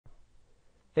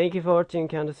Thank you for watching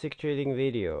Candlestick Trading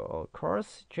video. Of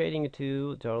course, trading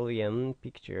 $2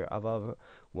 picture above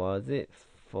was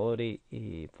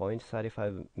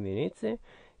 40.35 minutes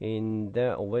in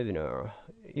the webinar.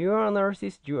 Your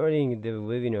analysis during the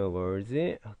webinar was,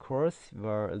 of course,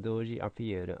 where doji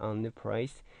appeared and the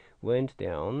price went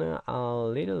down. A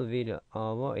little bit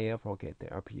of air pocket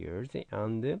appears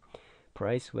and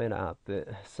price went up,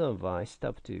 so buy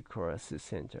stop to cross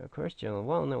center. Question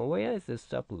 1. Where is the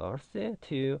stop loss?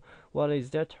 2. What is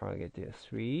the target?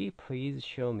 3. Please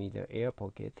show me the air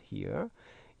pocket here.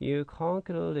 You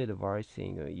concluded by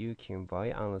saying you can buy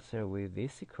and sell with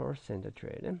this cross center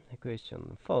trade.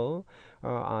 Question 4.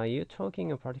 Are you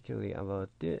talking particularly about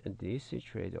this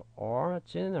trade or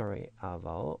generally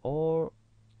about all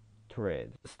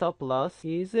trade? Stop loss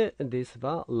is this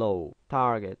bar low.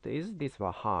 Target is this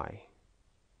bar high.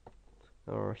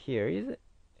 Here is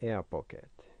air pocket.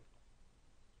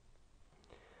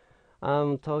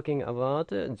 I'm talking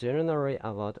about generally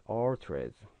about all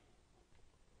trades.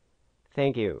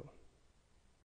 Thank you.